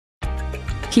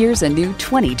Here's a new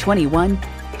 2021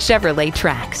 Chevrolet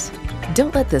Trax.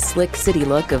 Don't let the slick city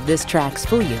look of this Trax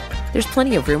fool you. There's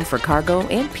plenty of room for cargo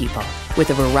and people with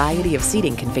a variety of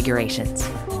seating configurations.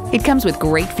 It comes with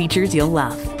great features you'll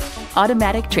love.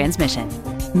 Automatic transmission,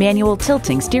 manual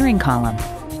tilting steering column,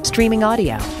 streaming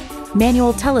audio,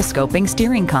 manual telescoping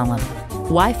steering column,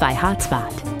 Wi-Fi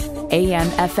hotspot,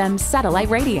 AM/FM satellite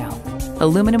radio,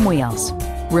 aluminum wheels,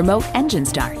 remote engine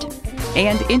start,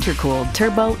 and intercooled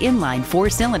turbo inline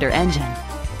 4-cylinder engine.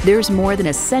 There's more than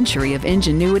a century of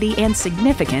ingenuity and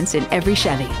significance in every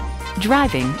Chevy.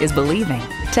 Driving is believing.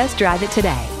 Test drive it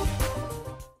today.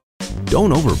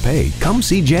 Don't overpay. Come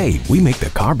see Jay. We make the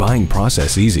car buying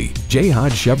process easy. Jay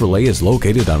Hodge Chevrolet is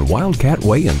located on Wildcat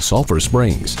Way in Sulphur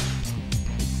Springs.